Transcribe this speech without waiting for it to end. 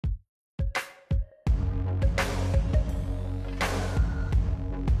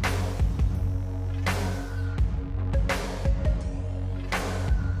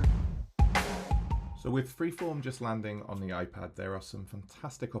So with Freeform just landing on the iPad, there are some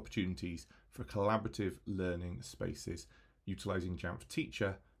fantastic opportunities for collaborative learning spaces utilizing Jamf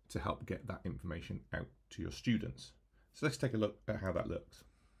Teacher to help get that information out to your students. So let's take a look at how that looks.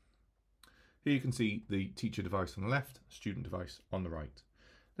 Here you can see the teacher device on the left, student device on the right.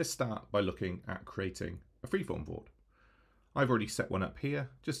 Let's start by looking at creating a Freeform board. I've already set one up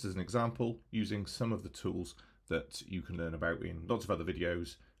here, just as an example, using some of the tools that you can learn about in lots of other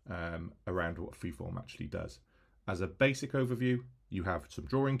videos around what Freeform actually does. As a basic overview, you have some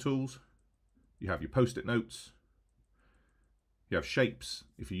drawing tools, you have your post-it notes, you have shapes.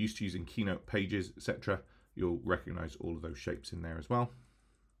 If you're used to using Keynote pages, etc., you'll recognize all of those shapes in there as well.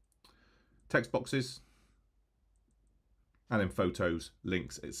 Text boxes, and then photos,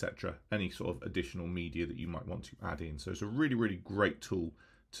 links, etc. Any sort of additional media that you might want to add in. So it's a really, really great tool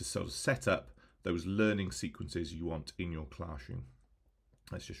to sort of set up those learning sequences you want in your classroom.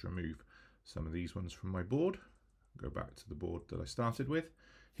 Let's just remove some of these ones from my board. Go back to the board that I started with.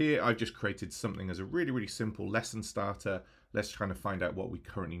 Here I've just created something as a really, really simple lesson starter. Let's kind of find out what we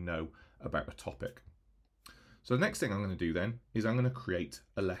currently know about a topic. So the next thing I'm going to do then is I'm going to create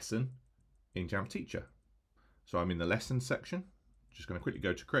a lesson in Jamf Teacher. So I'm in the lesson section. Just going to quickly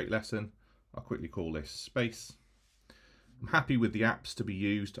go to create lesson. I'll quickly call this space. I'm happy with the apps to be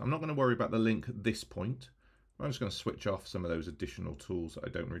used. I'm not going to worry about the link at this point. I'm just going to switch off some of those additional tools that I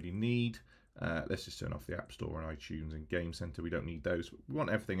don't really need. Let's just turn off the App Store and iTunes and Game Center. We don't need those. We want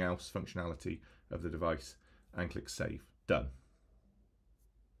everything else, functionality of the device, and click Save. Done.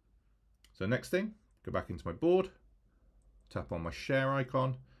 So next thing, go back into my board, tap on my share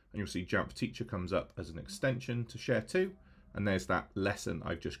icon, and you'll see Jamf Teacher comes up as an extension to share to, and there's that lesson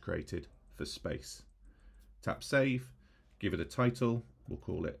I've just created for space. Tap Save, give it a title. We'll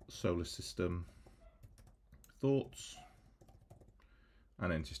call it Solar System Thoughts,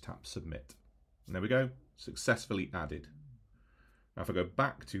 and then just tap Submit. And there we go, successfully added. Now if I go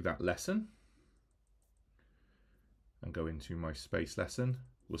back to that lesson and go into my space lesson,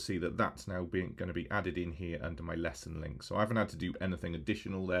 we'll see that that's now going to be added in here under my lesson link. So I haven't had to do anything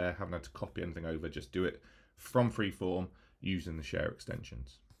additional there, haven't had to copy anything over, just do it from Freeform using the share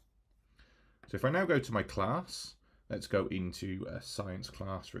extensions. So if I now go to my class, let's go into a science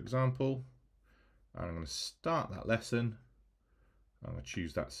class, for example. And I'm going to start that lesson. I'm going to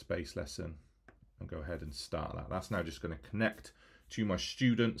choose that space lesson and go ahead and start that. That's now just going to connect to my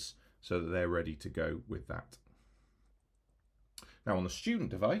students so that they're ready to go with that. Now on the student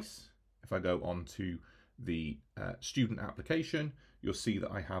device, if I go on to the student application, you'll see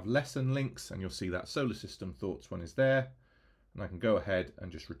that I have lesson links, and you'll see that Solar System Thoughts one is there. And I can go ahead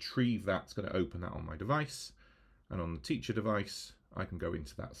and just retrieve that. It's going to open that on my device. And on the teacher device, I can go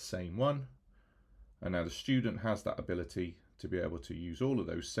into that same one. And now the student has that ability to be able to use all of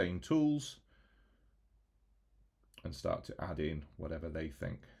those same tools and start to add in whatever they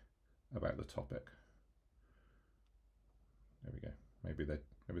think about the topic. There we go. Maybe they're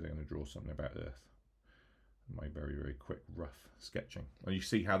going to draw something about Earth. My very, very quick, rough sketching. And you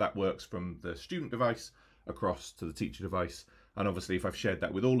see how that works from the student device across to the teacher device. And obviously, if I've shared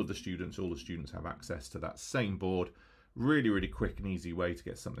that with all the students have access to that same board. Really, really quick and easy way to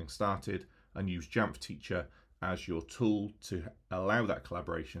get something started, and use Jamf Teacher as your tool to allow that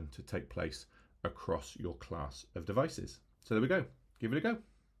collaboration to take place across your class of devices. So there we go. Give it a go.